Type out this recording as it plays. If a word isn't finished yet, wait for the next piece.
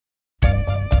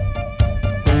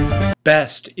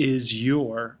BEST is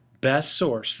your best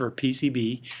source for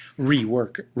PCB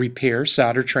rework, repair,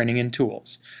 solder training, and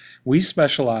tools. We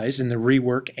specialize in the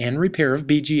rework and repair of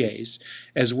BGAs,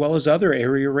 as well as other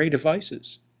area array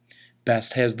devices.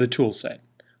 BEST has the toolset,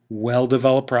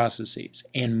 well-developed processes,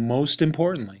 and most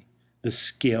importantly, the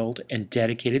skilled and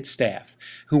dedicated staff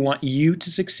who want you to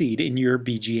succeed in your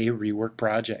BGA rework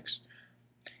projects.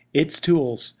 Its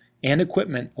tools and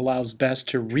equipment allows BEST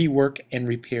to rework and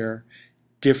repair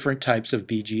different types of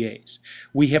BGAs.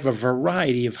 We have a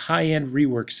variety of high-end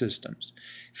rework systems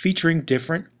featuring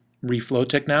different reflow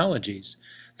technologies.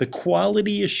 The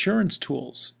quality assurance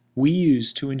tools we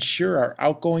use to ensure our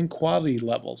outgoing quality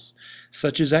levels,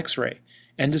 such as X-ray,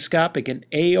 endoscopic, and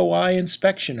AOI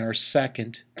inspection, are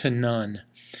second to none.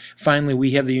 Finally,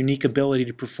 we have the unique ability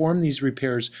to perform these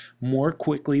repairs more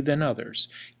quickly than others,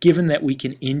 given that we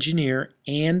can engineer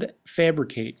and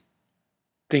fabricate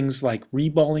things like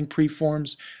reballing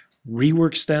preforms,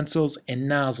 rework stencils, and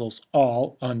nozzles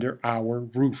all under our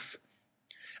roof.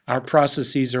 Our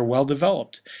processes are well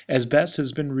developed, as BEST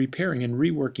has been repairing and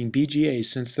reworking BGAs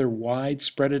since their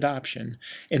widespread adoption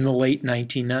in the late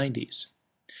 1990s.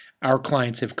 Our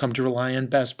clients have come to rely on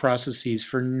BEST processes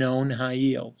for known high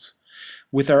yields.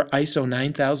 With our ISO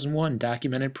 9001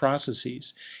 documented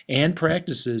processes and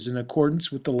practices in accordance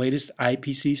with the latest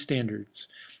IPC standards,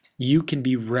 you can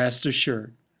be rest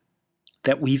assured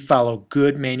that we follow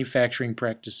good manufacturing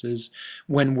practices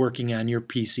when working on your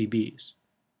PCBs.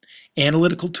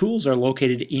 Analytical tools are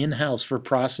located in-house for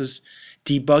process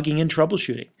debugging and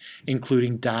troubleshooting,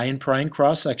 including die and prime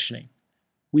cross-sectioning.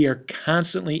 We are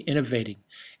constantly innovating,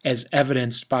 as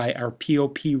evidenced by our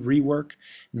POP rework,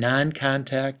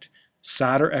 non-contact,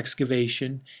 solder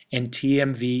excavation, and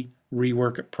TMV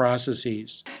rework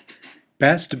processes.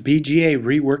 BEST BGA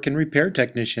rework and repair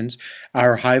technicians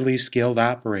are highly skilled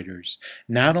operators.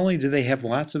 Not only do they have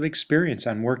lots of experience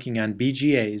on working on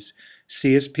BGAs,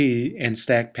 CSP, and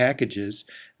stack packages,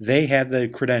 they have the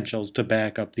credentials to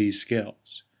back up these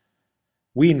skills.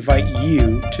 We invite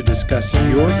you to discuss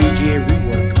your BGA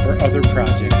rework or other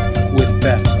project with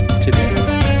BEST today.